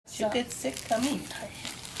you get sick coming?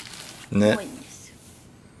 ね。多いんですよ。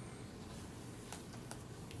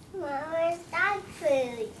 Mama's dog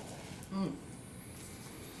food. Mm.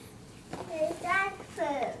 There's dog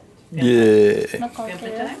food. Yeah. なんか開け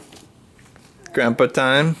る Grandpa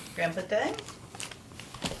time. Grandpa time?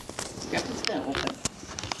 Grandpa's gonna open.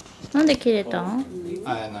 なんで切れたん？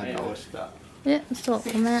え、そう、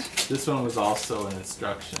ごめん。 This one was also an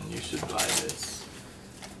instruction. You should buy this.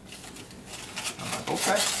 I'm like,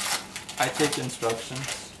 okay. I take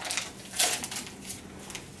instructions.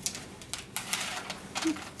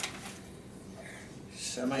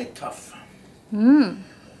 Semi-tough. うん。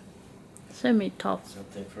Semi tough.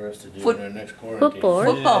 Something for us to do Foot- in our next quarantine. Football?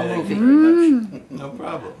 Football Yeah. movie. Mm. Very much. No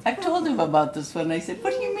problem. I told him about this one. I said,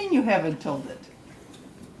 what do you mean you haven't told it?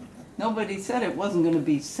 Nobody said it wasn't going to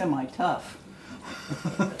be semi-tough.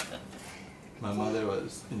 My mother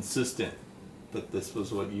was insistent that this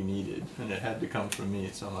was what you needed, and it had to come from me.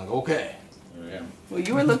 So I'm like, okay. Oh, yeah. Well,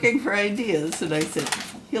 you were looking for ideas, and I said,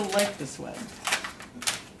 he'll like this one.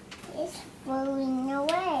 It's falling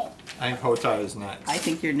away. I think Hotaru is next. I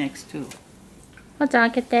think you're next too. ほっちゃ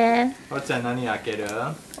ん開けて。 Hotaru, 何開ける?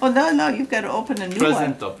 Oh, no, no, you've got to open a new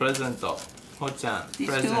one. Present. Hotaru, These two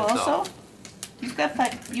present. also? You've got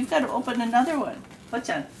to open another one.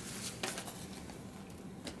 Hochan.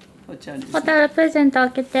 Hochan is ホタルプレゼント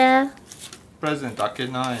開けて。 Present 開け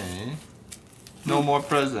ない? No more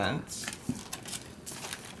presents.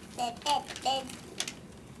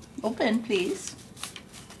 Open, please.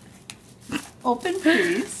 Open,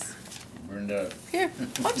 please. Burned out. Here,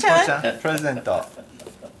 Hochan. Hotaru, present.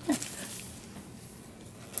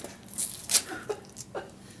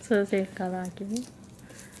 そうせから開ける。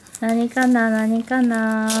何かな、何か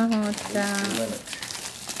な、ほっちゃん。 Limit.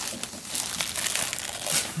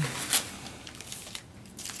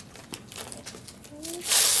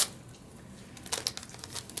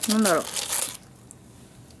 なんだろう。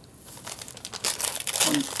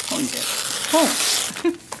本で。本。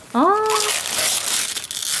ああ。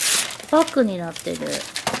バッグになってる。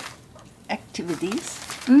Activities.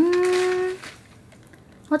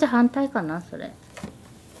 ほっちゃん反対かな、それ。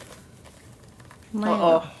前 Uh-oh.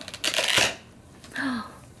 は。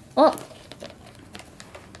お。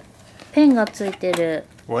ペンがついてる。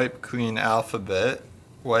 Wipe clean alphabet.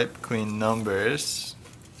 Wipe clean numbers.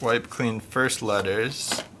 Wipe clean first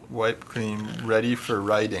letters. Wipe clean ready for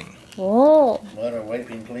writing. おお。 A lot of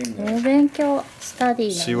wiping clean. お勉強、スタディ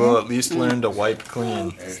She ー will だ at least learn to wipe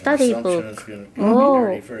clean. There's an Study assumption book. it's gonna be Oh.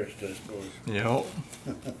 dirty first, I suppose.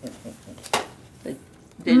 Yep.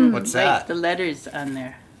 Then What's write that? the letters on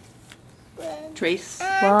there. Trace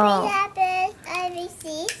Wow.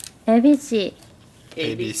 ABC. ABC。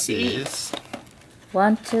 ABCs.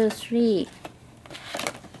 1, 2, 3。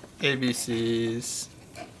 ABCs.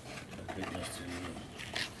 Goodness to you.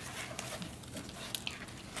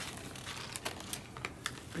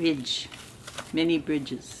 Bridge. Many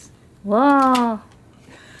bridges. わあ。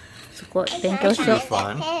すごい、勉強しよ Should be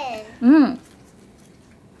fun. う。うん。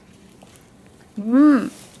う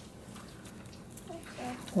ん。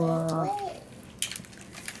わあ。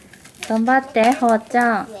頑張って、ほうち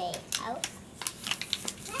ゃん。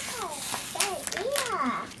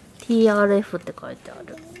TRF って書いてあ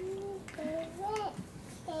る。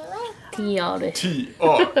TRF。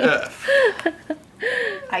 TRF.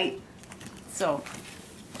 So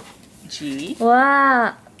G. わ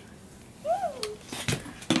あ。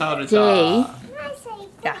How J.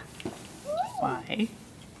 Yeah. Y.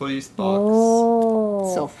 Police box.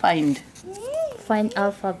 お So お。 find. Find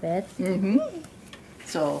alphabet.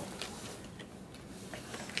 So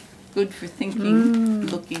good for thinking,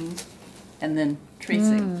 looking, and then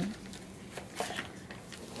tracing.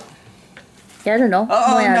 やるの？も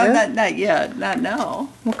Oh, うや no, る？ not yet. Not now.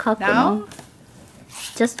 もう書く Now? の？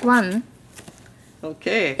 Just one?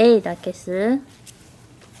 Okay. A だけす？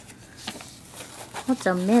ほっち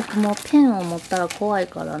ゃんもうペンを持ったら怖い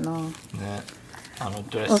からな。ね。あの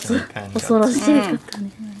ドレおそスにペンが。恐ろしい方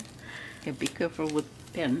ね。 Yeah, be careful with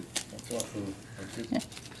pen. That's all food. That's it. Yeah.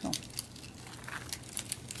 So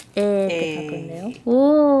A って書くんだよ。お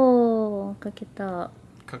お、書けた。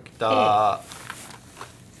書けた。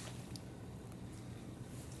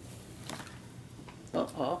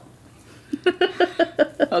uh-oh.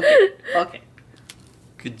 Okay. Okay.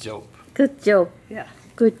 Good job. Good job. Yeah.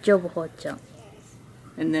 Good job ほっちゃん。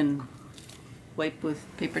 And then wipe with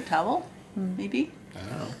paper towel, maybe?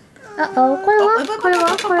 あ、これ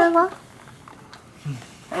は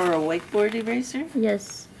Or a whiteboard eraser?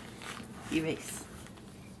 Yes. Erase.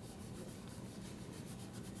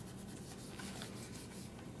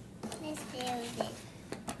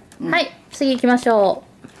 はい、次行きましょ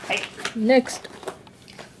はい。う。Next.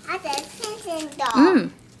 あケント。う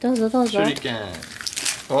ん。どうぞどうぞ。手裏剣。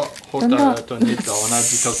お、ホタルとニと同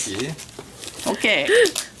じ時。Okay.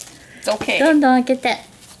 It's okay. どんどん開けて。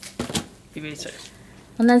 Eraser.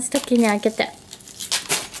 同じ時に開けて。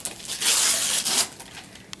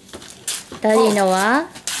ダディのは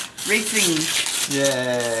Racing. イ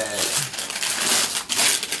エ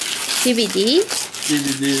DVD、ーイ。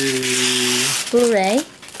DVD。ブルーレイ。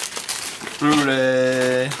ブルー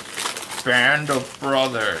レイ。Band of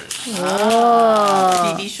Brothers. お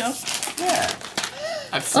ー。 TV show. Yeah.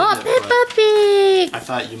 I've お、 seen ペ it, ッパ but ーピー I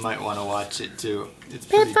thought you might want to watch it too. It's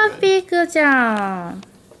ペ pretty ッパーピ good. ークじゃん。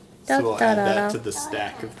だ So っ we'll た add ら that ら。 to the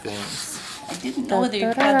stack of things. I didn't know whether you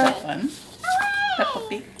had that one. Peppa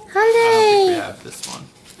Pig. ハ I don't think レ we ー have this one.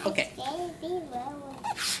 Okay.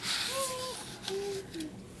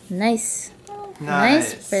イ。ナイス。ナイ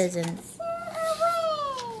スプレゼント。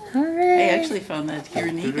ハ I レー。 actually found that here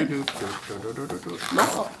in England.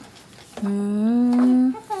 Local. うー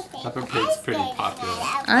ん。 Peppa Pig's pretty popular.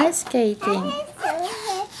 アイスケーティング。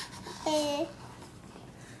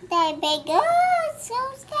 That big. Oh, so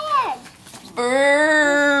scared.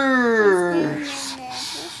 Brrr.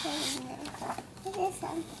 This is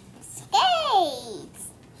some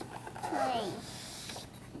skates.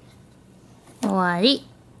 終わり。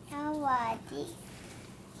 How was it?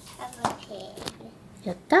 Peppa Pig.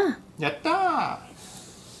 やった。やった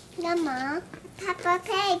ー Mama, Peppa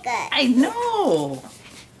Pig. I know.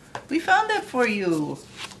 We found that for you.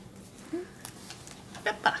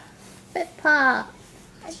 Peppa. ペッパ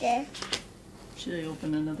Okay. Should I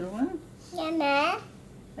open another one? Mama,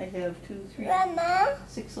 I have 2, 3, Mama,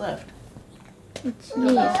 6 left. ー。1、2、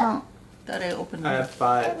3。 Thought I opened I one. have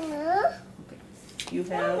 5. Mama, You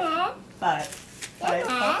have Mama, 5. 5.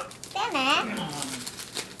 Mama,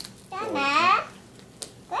 Mama,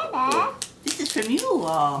 Mama. This is from you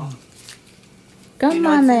all. ガ Do you ン know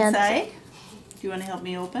マ what's ンのやつ。 inside? Do you want to help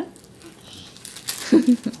me open?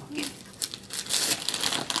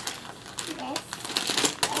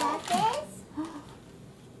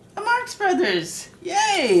 A Marx Brothers.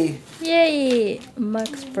 Yay! イェイマ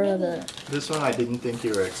ックスブラザー。 This one I didn't think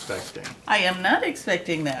you were expecting. I am not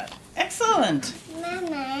expecting that. Excellent.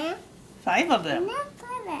 Mama, 5 of them.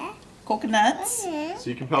 Mama, Coconuts. So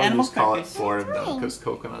you can probably Animal just call it crackers. 4 of them because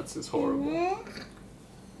coconuts is horrible.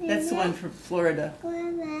 That's the one from Florida.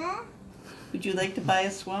 Mama, Would you like to buy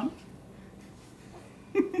a swamp?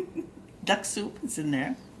 Duck soup is in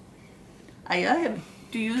there. I have.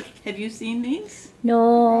 Have you seen these?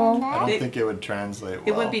 の I don't They- think it would translate well.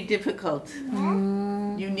 It would be difficult. ー。うー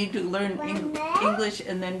ん。 You need to learn English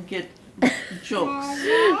and then get jokes.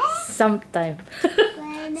 Sometime.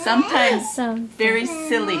 Sometimes Some very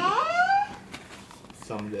silly.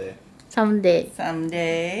 Someday. someday.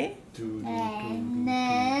 Someday.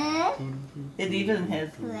 Mama, It even has.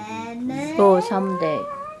 Mama, Oh, someday.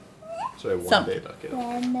 Sorry, one Some. day bucket. 違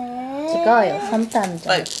Mama, うよ。sometime じ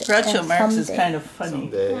ゃな But くて。 Groucho Marx is someday. kind of funny.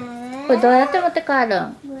 Someday. これどうやって持って帰るん？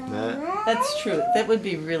ね That's true. That would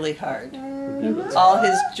be really hard. All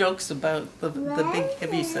his jokes about the big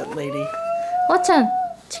heavyset lady. おーちゃん、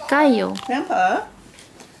近いよ。 Grandpa?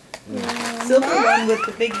 Silver one with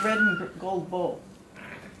the big red and gold bowl.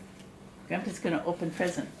 Grandpa's gonna open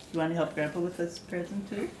present. You wanna help Grandpa with this present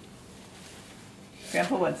too?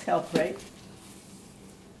 Grandpa wants help, right?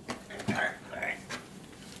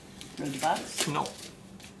 For the box? No.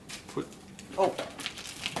 Put. Oh.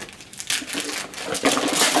 You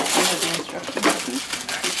have the instructions too?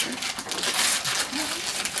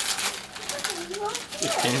 It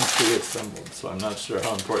came pre-assembled, so I'm not sure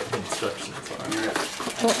how important the instructions are.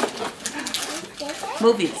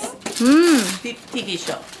 Movies. うん。 TV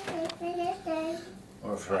show.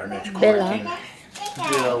 Or for our next Bella. quarantine.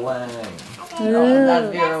 Vera Lang. No,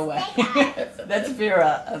 not Vera Way. That's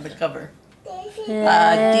Vera on the cover. へ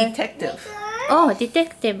ー Detective. おー、ディテ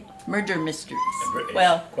クティブ。 Murder mysteries. British.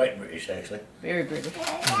 Well, Quite British, actually. very British.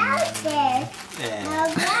 Yeah.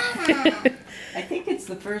 I think it's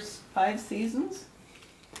the first 5 seasons.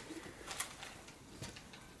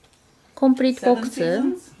 コンプリートボッ 7クス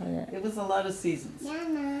seasons? あれ It was a lot of seasons.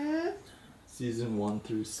 Mama, Season 1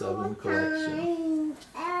 through 7 collection.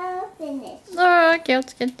 I'll finish. あー、気を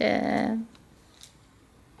つけて。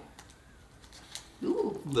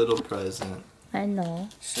Ooh. Little present. I know.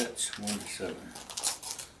 Sets 1 to 7. I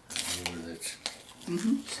don't know whether that's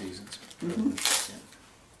Mhm. seasons. Mhm. Yeah.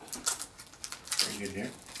 Very good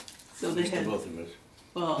there. So they Thanks to had. both of us.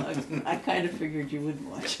 Well, I kind of figured you wouldn't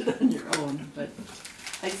watch it on your own, but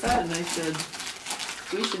I saw it and I said,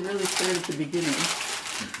 we should really start at the beginning.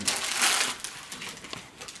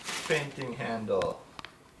 Painting handle.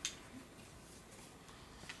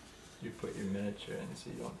 You put your miniature and so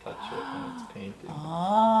you don't touch it when it's painting.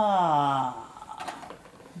 Ah,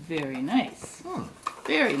 very nice.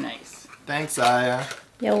 Very nice. Thanks, Aya.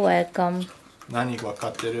 You're welcome. 何が買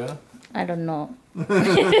ってる? I don't know.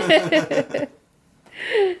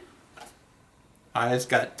 Aya's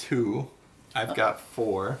got 2. I've got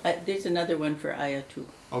 4. There's another one for Aya too.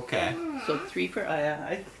 Okay. So 3 for Aya.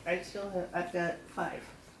 I've got 5.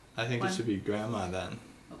 I think it should be grandma then.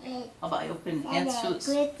 Okay. How about I open Aunt Sue's?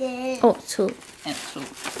 お、そう。 Aunt Sue.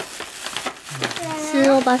 ス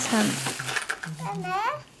ーおばさん。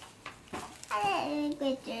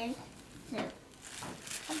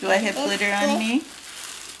Do I have glitter on me?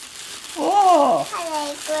 Oh,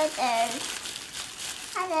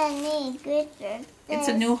 it's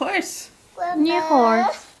a new horse New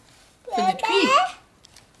horse. for the tree.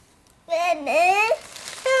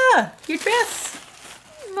 Yeah, your dress.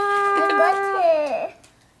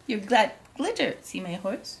 You've got glitter. See my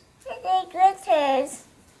horse?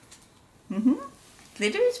 Mm-hmm.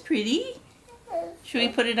 Glitter is pretty. Should we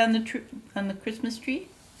put it on the Christmas tree?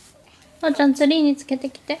 あ、じゃんツリーにつけ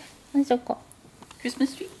てきて。あそこ。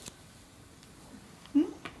 Christmas tree?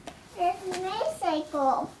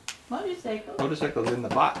 Motorcycle. Motorcycle. Motorcycle's in the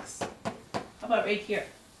box. How about right here?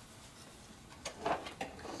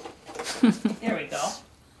 There we go.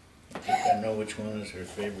 I think I know which one is her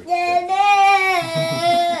favorite.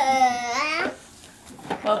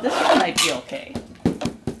 Well, this one might be okay.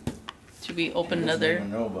 Should we open I don't another?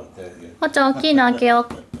 know about that yet. ほっちゃん大きいの開けよ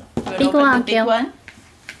う。 You wanna Big open one, the big Kyo. one?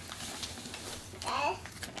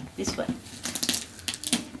 This one.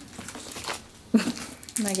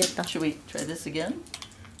 投げた。 Should we try this again?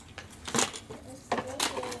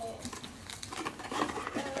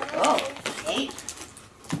 Oh, 8.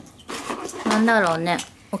 なんだろうね。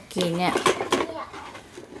大きいね。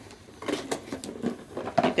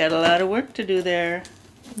 You've got a lot of work to do there.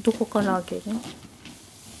 どこから開ける？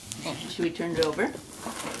 Oh, should we turn it over?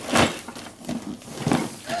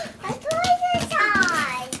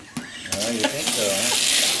 Oh, you think so,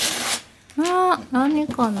 huh? あー、何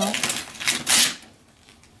かな。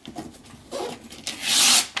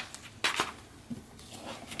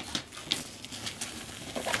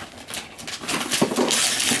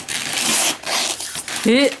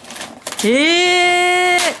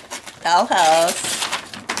Dollhouse.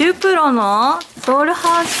 デュプロのドール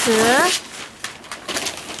ハウス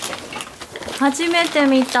初めて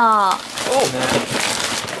見た。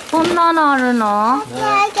こんなのあるの？わ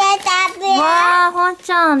あ、ほんち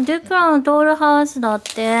ゃん、デュプロのドールハウスだっ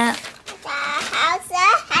て。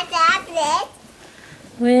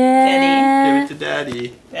Give え it to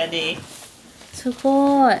Daddy. Ready? す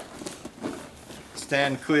ごい。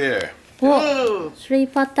 Stand clear. お、 Oh, 3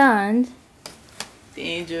 パターン。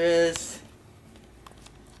 dangerous.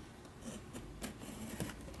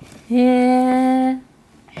 へえ。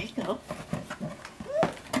 There you go.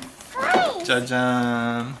 じゃじゃ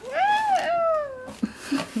ーん。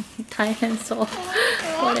大変そう。こ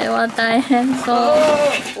れは大変そう。こ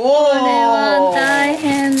Oh, れは大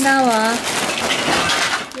変だわ。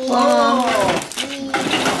わあ。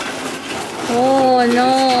Oh no.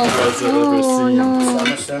 Guys have ever Oh seen. no.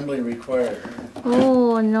 Some assembly required.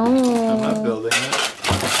 Oh I'm not no. building it.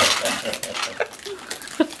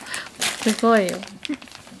 すごいよ。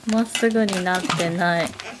まっすぐになってない。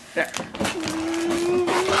 there.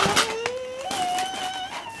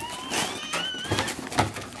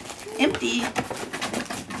 Empty.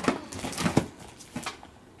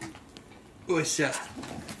 おいしゃ。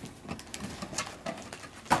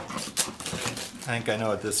I think I know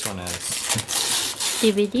what this one is.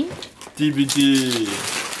 DVD? DVD.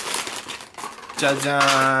 じゃじ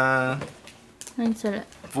ゃーん。何それ？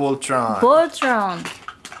 Voltron. ボルトロン。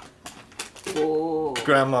 Oh.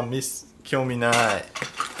 Grandma 興味ない。